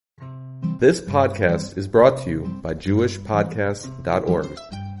This podcast is brought to you by JewishPodcasts.org.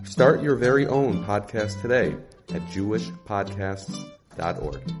 Start your very own podcast today at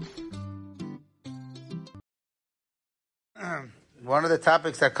JewishPodcasts.org. One of the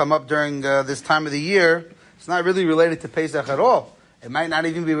topics that come up during this time of the year, it's not really related to Pesach at all. It might not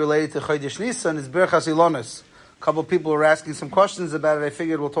even be related to Chodesh Nisan. It's Birchas Ilanos. A couple of people were asking some questions about it. I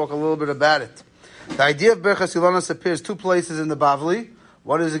figured we'll talk a little bit about it. The idea of Birchas Ilanos appears two places in the Bavli.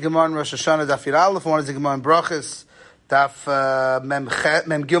 One is the Gemara in Rosh Hashanah, Daf Yud Aleph. One is the Gemara in Birchas, Daf Mem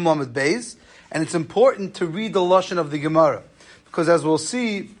Gimel Amud Beis. And it's important to read the Lashon of the Gemara. Because as we'll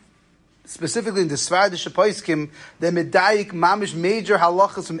see, specifically in the Svardish Paiskim, the Medayik Mamish major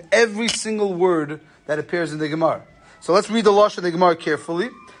halachos from every single word that appears in the Gemara. So let's read the Lashon of the Gemara carefully.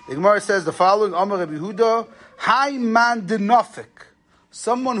 The Gemara says the following, Amar Rabbi Yehuda, Hai man denofik,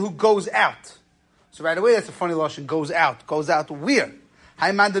 someone who goes out. So right away, that's a funny Lashon, goes out. Goes out where?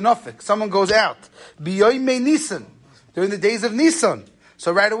 Hai man denofik, someone goes out. Biyoymei Nisan, during the days of Nisan.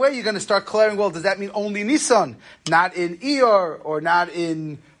 So right away, you're going to start clearing, well, does that mean only Nisan? Not in Iyar, or not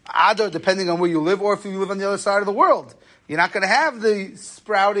in Adar, depending on where you live, or if you live on the other side of the world. You're not going to have the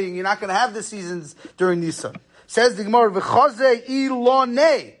sprouting, you're not going to have the seasons during Nisan. Says the Gemara, V'chazeh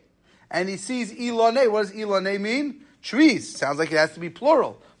ilonei. And he sees ilonei. What does ilonei mean? Trees. Sounds like it has to be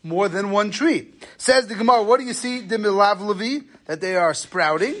plural. More than one tree. Says the Gemara, what do you see? The milav levi, that they are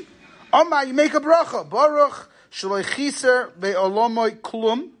sprouting. Omar, you make a bracha. Baruch shaloi chiser be'olomoi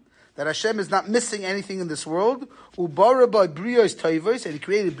klum. That Hashem is not missing anything in this world. Ubara by briyos toivos, and He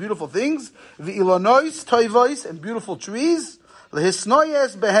created beautiful things. V'ilonois toivos, and beautiful trees.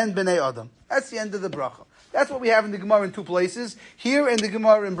 Lehisnoyes behen b'nei adam. That's the end of the bracha. That's what we have in the Gemara in two places. Here in the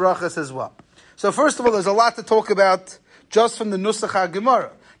Gemara in Birchas as well. So first of all, there's a lot to talk about just from the Nusach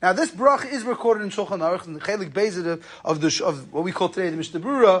HaGemara. Now this bracha is recorded in Shulchan Aruch, in the Chelik Beis of what we call today the Mishnah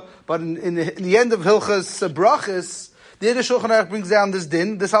Berurah, but in the end of Hilchas Brachas, the Shulchan Aruch brings down this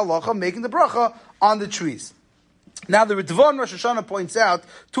din, this halacha, making the bracha on the trees. Now the Ritvan Rosh Hashanah points out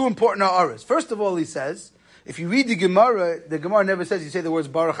two important ha'aras. First of all, he says, if you read the Gemara never says you say the words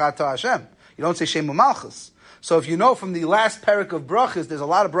Baruch Atah Hashem. You don't say Shem U'Malchus. So if you know from the last parak of brachas, there's a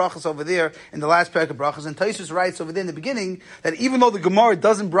lot of brachas over there in the last parak of brachas, and Taisus writes over there in the beginning that even though the Gemara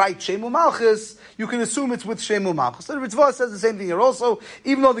doesn't write Shem U'Malchus, you can assume it's with Shem U'Malchus. So the Ritva says the same thing here also.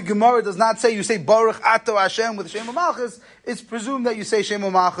 Even though the Gemara does not say you say Baruch Atah Hashem with Shem U'Malchus, it's presumed that you say Shem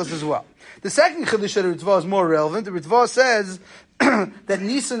U'Malchus as well. The second Chiddush of the Ritva is more relevant. The Ritva says that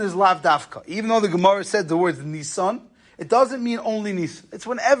Nisan is lav dafka. Even though the Gemara said the words Nisan, it doesn't mean only Nisan. It's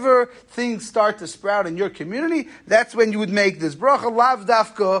whenever things start to sprout in your community, that's when you would make this bracha, lav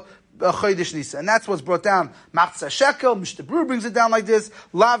dafka chodesh Nisan. And that's what's brought down. Machzah shekel, Mishnah Berurah brings it down like this,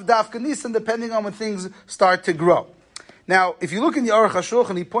 lav dafka Nisan, depending on when things start to grow. Now, if you look in the Aruch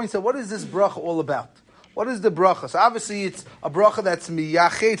HaShulchan, he points out, what is this bracha all about? What is the bracha? So obviously it's a bracha that's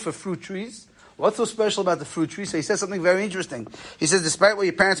miyached for fruit trees. What's so special about the fruit tree? So he says something very interesting. He says, despite what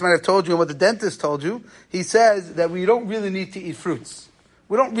your parents might have told you and what the dentist told you, he says that we don't really need to eat fruits.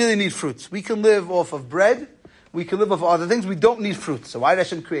 We don't really need fruits. We can live off of bread. We can live off other things. We don't need fruits. So why did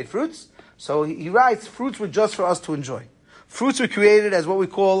Hashem create fruits? So he writes, fruits were just for us to enjoy. Fruits were created as what we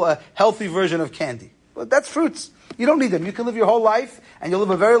call a healthy version of candy. But that's fruits. You don't need them. You can live your whole life, and you'll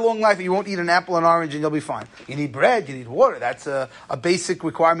live a very long life, and you won't eat an apple and orange, and you'll be fine. You need bread, you need water. That's a basic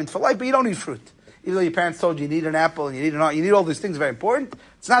requirement for life, but you don't need fruit. Even though your parents told you need an apple, and you need all these things, very important.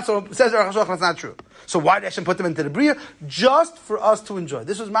 It's not so, it says Aruch HaShulchan, it's not true. So why did Hashem put them into the Bria? Just for us to enjoy.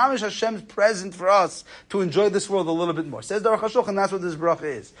 This was Mamish Hashem's present for us to enjoy this world a little bit more. Says the Aruch HaShulchan, that's what this bracha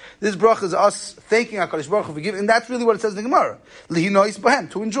is. This bracha is us thanking HaKadosh Baruch Hu for giving, and that's really what it says in the Gemara. Lihinois Bahem,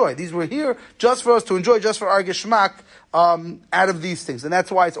 to enjoy. These were here just for us to enjoy, just for our Geshmak, out of these things. And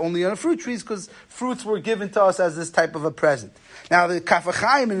that's why it's only on fruit trees, because fruits were given to us as this type of a present. Now the Kaf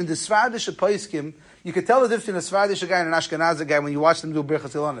HaChaim and in the Svardish Paiskim, you can tell the difference between a Svardish guy and an Ashkenazi guy when you watch them do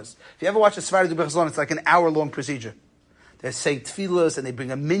Birchas Ilanos. If you ever watch a Svardish do Birchas Ilanos, it's like an hour-long procedure. They say tefillas, and they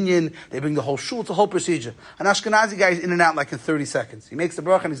bring a minyan, they bring the whole shul, it's a whole procedure. An Ashkenazi guy is in and out like in 30 seconds. He makes the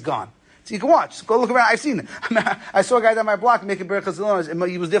bracha and he's gone. So you can watch. Just go look around. I've seen it. I saw a guy down my block making Birchas Ilanos, and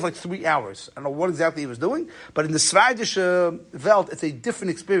he was there for like 3 hours. I don't know what exactly he was doing, but in the Svardish Welt, it's a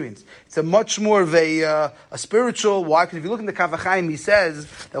different experience. It's a much more of a spiritual. Why? Because if you look in the Kaf HaChaim, he says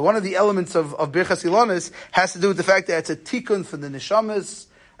that one of the elements of Birchas Ilanos has to do with the fact that it's a tikkun for the neshamas.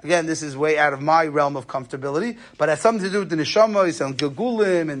 Again, this is way out of my realm of comfortability, but it has something to do with the neshamas and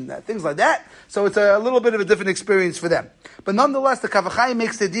gilgulim and things like that. So it's a little bit of a different experience for them. But nonetheless, the Kaf HaChaim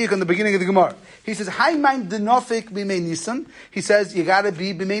makes the diak on the beginning of the Gemara. He says, "Hai mein denofik b'mei Nisan." He says, you gotta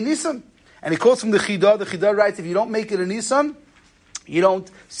be b'mei Nisan. And he quotes from the Chidah. The Chidah writes, if you don't make it a Nisan, you don't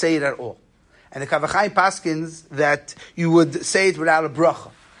say it at all. And the Kavachayim paskins that you would say it without a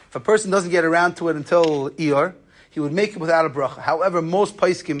bracha. If a person doesn't get around to it until Iyar, he would make it without a bracha. However, most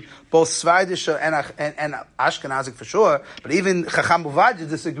paiskim, both Svardisha and Ashkenazic for sure, but even Chacham Bavaja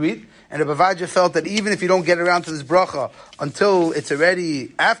disagreed, and the Bavaja felt that even if you don't get around to this bracha until it's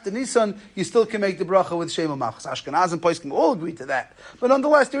already after Nisan, you still can make the bracha with Shema Machas. Ashkenaz and paiskim all agree to that. But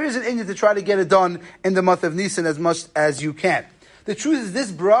nonetheless, there is an inyan to try to get it done in the month of Nisan as much as you can. The truth is,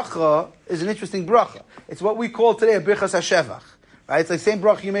 this bracha is an interesting bracha. It's what we call today a Birchas HaShevach. Right? It's like the same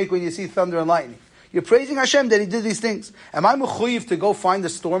bracha you make when you see thunder and lightning. You're praising Hashem that He did these things. Am I mechuyev to go find the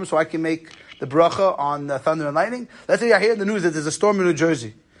storm so I can make the bracha on thunder and lightning? Let's say I hear in the news that there's a storm in New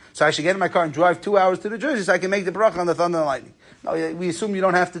Jersey. So I should get in my car and drive 2 hours to New Jersey so I can make the bracha on the thunder and lightning. No, we assume you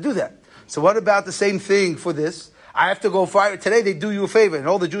don't have to do that. So what about the same thing for this? I have to go fire. Today they do you a favor. In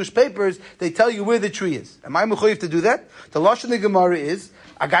all the Jewish papers, they tell you where the tree is. Am I mechuyev to do that? The Lashon of the Gemara is,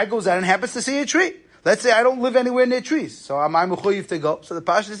 a guy goes out and happens to see a tree. Let's say I don't live anywhere near trees, so am I mechuyev to go? So the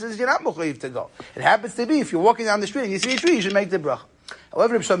Pasha says you're not mechuyev to go. It happens to be if you're walking down the street and you see a tree, you should make the bracha.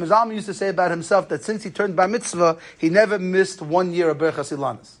 However, Reb Shlomo Zalman used to say about himself that since he turned bar mitzvah, he never missed 1 year of Birchas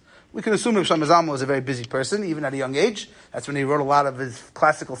Ilanos. We can assume Reb Shlomo Zalman was a very busy person, even at a young age. That's when he wrote a lot of his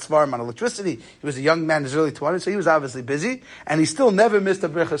classical svarim on electricity. He was a young man in his early 20s, so he was obviously busy, and he still never missed a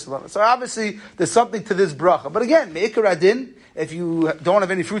Birchas Ilanos. So obviously, there's something to this bracha. But again, me'ikar adin, if you don't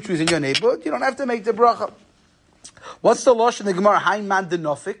have any fruit trees in your neighborhood, you don't have to make the bracha. What's the Lashon in the Gemara? Hayman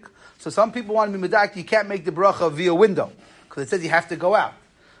denofik. So some people want to be medak, you can't make the bracha via window, because it says you have to go out.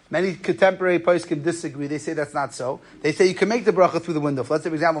 Many contemporary poskim disagree. They say that's not so. They say you can make the bracha through the window. Let's say,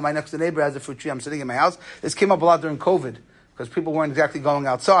 for example, my next door neighbor has a fruit tree. I'm sitting in my house. This came up a lot during COVID, because people weren't exactly going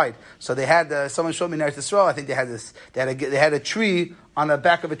outside. So they had, someone showed me in Eretz Yisrael, I think they had this, they had a tree on the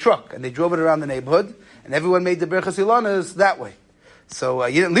back of a truck, and they drove it around the neighborhood, and everyone made the Birchas Ilanos that way. So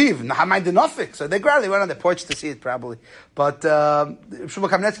you didn't leave. So they went on their porch to see it probably. But Shmuel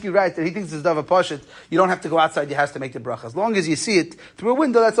Kamnetsky writes that he thinks this is Dava Pashat. You don't have to go outside your house to make the bracha. As long as you see it through a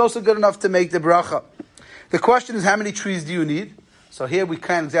window, that's also good enough to make the bracha. The question is, how many trees do you need? So here we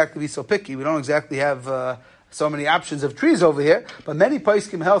can't exactly be so picky. We don't exactly have so many options of trees over here. But many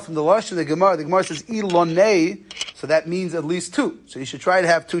poskim held from the Lashon of the Gemara. The Gemara says ilonei, so that means at least 2. So you should try to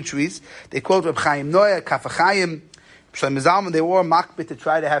have 2 trees. They quote Reb Chaim Noah, Kafachayim, Shlomo Zalman, they were makbid to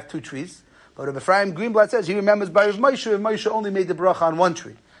try to have 2 trees. But Reb Ephraim Greenblatt says he remembers by Rav Moshe only made the bracha on 1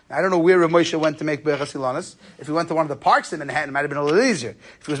 tree. Now, I don't know where Rav Moshe went to make Birchas Ilanos. If he went to one of the parks in Manhattan, it might have been a little easier.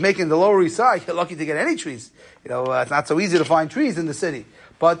 If he was making the Lower East Side, you're lucky to get any trees. It's not so easy to find trees in the city.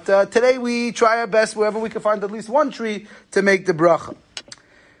 But today we try our best wherever we can find at least 1 tree to make the bracha.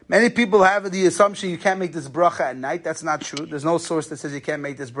 Many people have the assumption you can't make this bracha at night. That's not true. There's no source that says you can't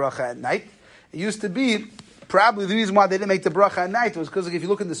make this bracha at night. It used to be, probably the reason why they didn't make the bracha at night was because if you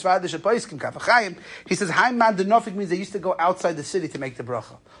look in the Svadish Paiskim, Kafachayim, he says, Hayman denofik means they used to go outside the city to make the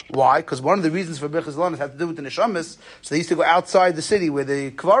bracha. Why? Because one of the reasons for Birchas Ilanos had to do with the Neshamas, so they used to go outside the city where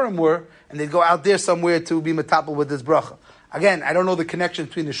the Kvarim were, and they'd go out there somewhere to be metapel with this bracha. Again, I don't know the connection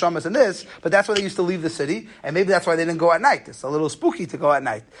between the Neshamas and this, but that's why they used to leave the city, and maybe that's why they didn't go at night. It's a little spooky to go at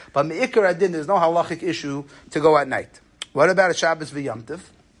night. But me'ikar adin, there's no halachic issue to go at night. What about a Shabbos v'Yom Tov?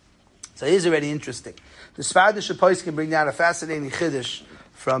 So here's already interesting. The Svadish Shapois can bring down a fascinating chiddush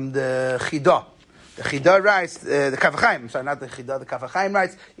from the Chidah. The Chidah writes, the Kafachayim, not the Chidah, the Kafachayim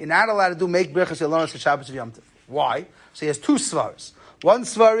writes, you're not allowed to make Birchas Ilanos for Shabbos v'Yom Tov. Why? So he has 2 svars. One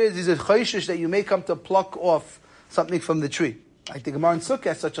svar is, he's a choishish that you may come to pluck off something from the tree. Like the Gemara in Sukkah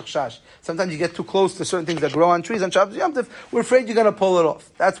has such a chash. Sometimes you get too close to certain things that grow on trees on Shabbos v'Yom Tov, we're afraid you're going to pull it off.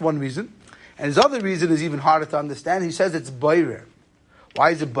 That's one reason. And his other reason is even harder to understand. He says it's bayrer.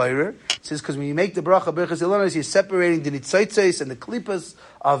 Why is it bayrer? He says because when you make the bracha Birchas Ilanos, you're separating the nitzotzes and the klipas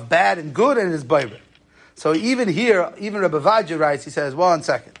of bad and good, and it's bayrer. So even here, even Rabbi Vaja writes, he says, well, 1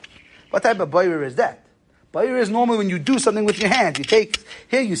 second. What type of bayrer is that? Bayrer is normally when you do something with your hands. You take,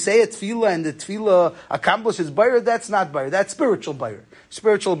 here you say a tefillah and the tefillah accomplishes bayrer. That's not bayrer. That's spiritual bayrer.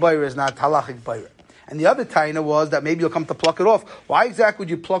 Spiritual bayrer is not halachic bayrer. And the other taina was that maybe you'll come to pluck it off. Why exactly would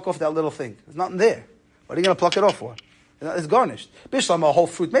you pluck off that little thing? There's nothing there. What are you going to pluck it off for? It's garnished. Bishlam, a whole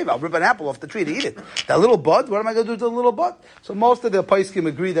fruit, maybe I'll rip an apple off the tree to eat it. That little bud, what am I going to do with the little bud? So most of the Paiskim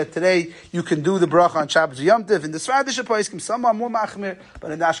agree that today you can do the bracha on Shabbos Yom Tov. In the Svadish Paiskim, some are more machmir,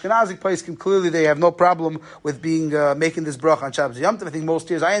 but in the Ashkenazic Paiskim, clearly they have no problem with being making this bracha on Shabbos Yom Tov. I think most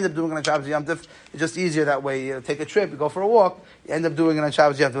years I end up doing it on Shabbos Yom Tov. It's just easier that way. You take a trip, you go for a walk, you end up doing it on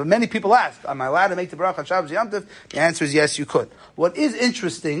Shabbos Yom Tov. But many people ask, am I allowed to make the bracha on Shabbos Yom Tov? The answer is yes, you could. What is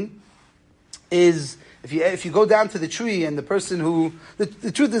interesting is if you go down to the tree and the person who...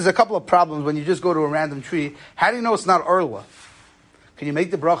 The truth is a couple of problems when you just go to a random tree. How do you know it's not Erla? Can you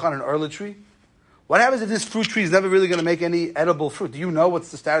make the bracha on an Erla tree? What happens if this fruit tree is never really going to make any edible fruit? Do you know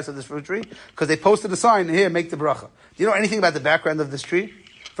what's the status of this fruit tree? Because they posted a sign, here, make the bracha. Do you know anything about the background of this tree?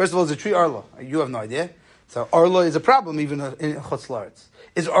 First of all, it's a tree arla. You have no idea. So arla is a problem even in Chutz La'aretz.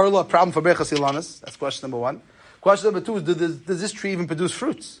 Is arla a problem for Birchas Ilanos? That's question number one. Question number two is, does this tree even produce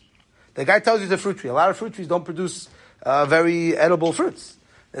fruits? The guy tells you it's a fruit tree. A lot of fruit trees don't produce very edible fruits.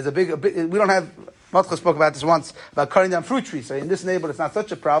 There's a big, we don't have, Matcha spoke about this once, about cutting down fruit trees. So in this neighborhood, it's not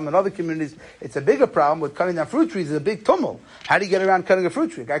such a problem. In other communities, it's a bigger problem. With cutting down fruit trees, it's a big tumult. How do you get around cutting a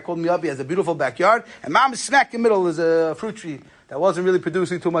fruit tree? A guy called me up, he has a beautiful backyard, and mom, smack in the middle is a fruit tree that wasn't really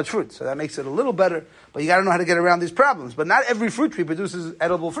producing too much fruit. So that makes it a little better, but you gotta know how to get around these problems. But not every fruit tree produces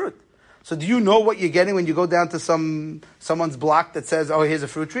edible fruit. So do you know what you're getting when you go down to someone's block that says, oh, here's a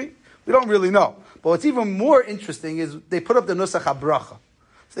fruit tree? We don't really know. But what's even more interesting is they put up the Nusach HaBracha.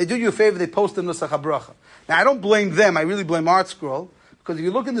 So they do you a favor, they post the Nusach HaBracha. Now, I don't blame them, I really blame Art Scroll, because if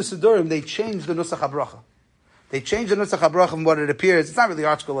you look in the Sidurim, they changed the Nusach HaBracha. They changed the Nusach HaBracha from what it appears. It's not really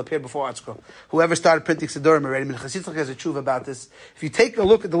Art Scroll, it appeared before Art Scroll. Whoever started printing Sidurim already, Birchas has a tshuva about this. If you take a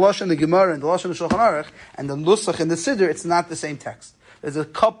look at the Lashon, the Gemara, and the Lashon, the Shulchan Aruch, and the Nusach and the Siddur, it's not the same text. There's a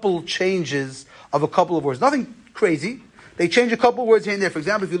couple changes of a couple of words. Nothing crazy. They change a couple of words here and there. For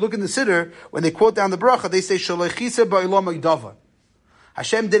example, if you look in the Siddur, when they quote down the bracha, they say, Shalechisa ba'ilam davar.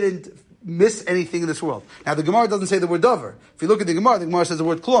 Hashem didn't miss anything in this world. Now, the Gemara doesn't say the word davar. If you look at the Gemara says the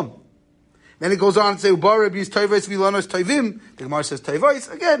word klum. Then it goes on to say, Ubarabis toivos vilanos toivim. The Gemara says toivos.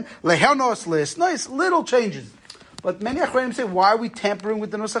 Again, lehanos list. Nice little changes. But many Achronim say, why are we tampering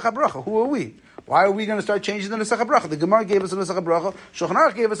with the Nusach HaBracha? Who are we? Why are we going to start changing the Nusach HaBracha? The Gemara gave us a Nusach HaBracha. Shulchan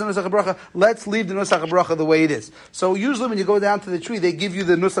Aruch gave us a Nusach HaBracha. Let's leave the Nusach HaBracha the way it is. So usually when you go down to the tree, they give you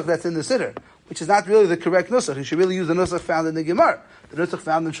the Nusach that's in the Siddur, which is not really the correct Nusach. You should really use the Nusach found in the Gemara. The Nusach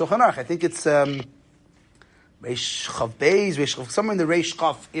found in Shulchan Aruch. I think it's Reish Chav Beis, somewhere in the Reish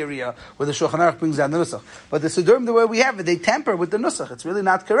Chav area where the Shulchan Aruch brings down the Nusach. But the Siddurim, the way we have it, they tamper with the Nusach. It's really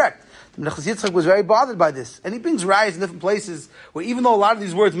not correct. Birchas Yitzchak was very bothered by this. And he brings rayas in different places where even though a lot of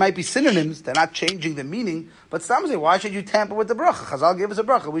these words might be synonyms, they're not changing the meaning, but some say, why should you tamper with the bracha? Chazal gave us a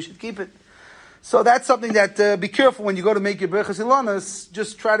bracha, we should keep it. So that's something that, be careful when you go to make your Birchas Ilanos,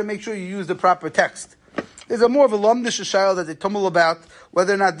 just try to make sure you use the proper text. There's a more of a lumdish shayla that they tumble about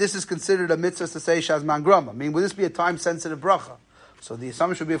whether or not this is considered a mitzvah to say shazman grama. I mean, would this be a time-sensitive bracha? So the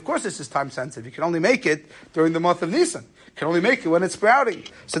assumption should be, of course, this is time-sensitive. You can only make it during the month of Nisan. You can only make it when it's sprouting.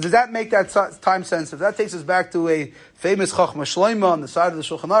 So does that make that time-sensitive? That takes us back to a famous Chachma Shloima on the side of the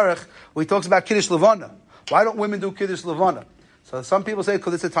Shulchan Aruch, where he talks about Kiddush Levana. Why don't women do Kiddush Levana? So some people say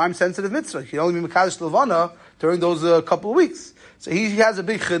because it's a time-sensitive mitzvah. You can only be Mekadosh Levana during those couple of weeks. So he has a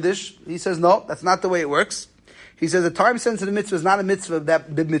big Chiddush. He says, no, that's not the way it works. He says a time-sensitive mitzvah is not a mitzvah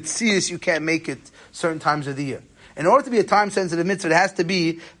that the mitzias you can't make it certain times of the year. In order to be a time-sensitive mitzvah, it has to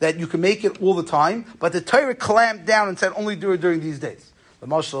be that you can make it all the time, but the Torah clamped down and said only do it during these days. The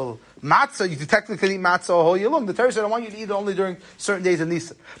mashal matzah, you can technically eat matzah a whole year long. The Torah said I want you to eat it only during certain days of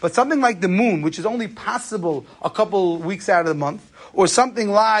Nisan. But something like the moon, which is only possible a couple weeks out of the month, or something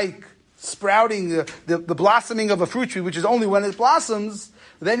like sprouting, the blossoming of a fruit tree, which is only when it blossoms,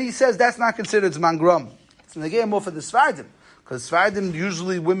 then he says that's not considered zman grum. It's an again more for the Sfardim. Because Sfardim,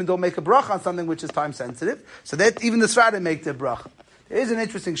 usually women don't make a bracha on something which is time sensitive. So that even the Sfardim make their bracha. There is an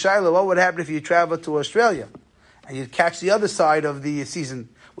interesting shayla. What would happen if you travel to Australia and you catch the other side of the season?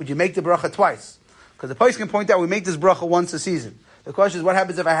 Would you make the bracha twice? Because the place can point out we make this bracha once a season. The question is, what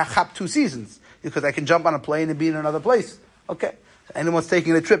happens if I chap 2 seasons? Because I can jump on a plane and be in another place. Okay. Anyone's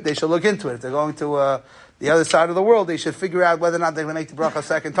taking a trip, they should look into it. If they're going to the other side of the world, they should figure out whether or not they're going to make the bracha a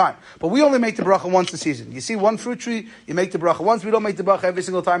second time. But we only make the bracha once a season. You see one fruit tree, you make the bracha once. We don't make the bracha every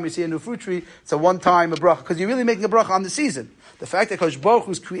single time you see a new fruit tree. It's a one-time bracha, because you're really making a bracha on the season. The fact that Kosh Baruch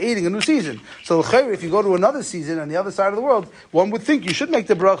Hu is creating a new season. So if you go to another season on the other side of the world, one would think you should make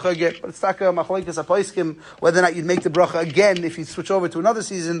the bracha again. But it's taka machlokes apaiskim whether or not you'd make the bracha again if you switch over to another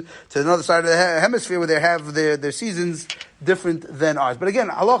season, to another side of the hemisphere where they have their seasons different than ours. But again,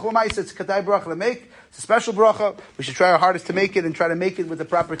 halach l'maisa, it's katai bracha to make. It's a special bracha. We should try our hardest to make it and try to make it with the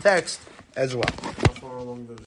proper text as well.